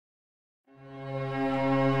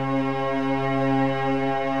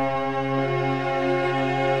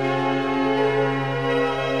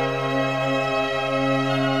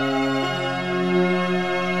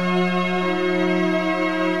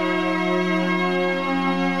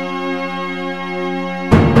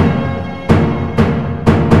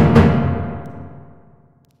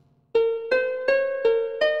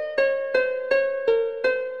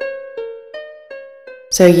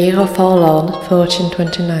The year of our Lord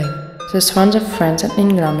 1429. The thrones of France and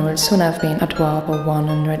England will soon have been at war for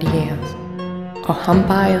 100 years. Our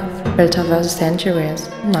empires, built over the centuries,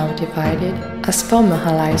 now divided, as former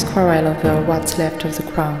allies quarrel over what's left of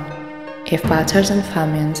the crown. If battles and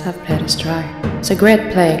famines have bled us dry, the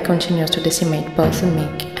Great Plague continues to decimate both the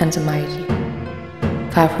meek and the mighty.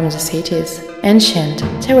 Far from the cities, ancient,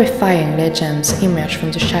 terrifying legends emerge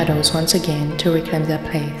from the shadows once again to reclaim their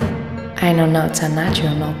place. I know not their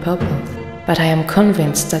nature nor purpose, but I am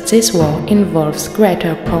convinced that this war involves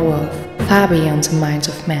greater powers far beyond the minds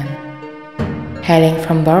of men. Hailing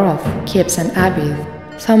from boroughs, keeps and abbeys,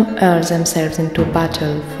 some hurl themselves into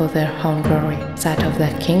battle for their own glory, that of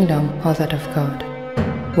their kingdom or that of God.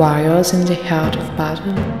 Warriors in the heart of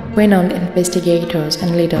battle, renowned investigators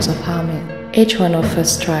and leaders of armies, each one of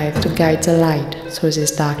us strives to guide the light through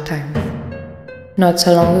these dark times. Not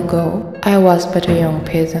so long ago, I was but a young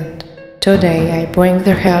peasant. Today I bring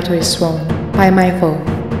the heir to his throne, by my vote,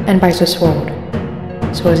 and by the sword.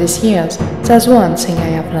 Through these years, there's one thing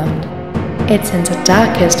I have learned. It's in the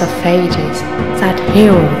darkest of ages that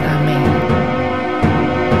heroes are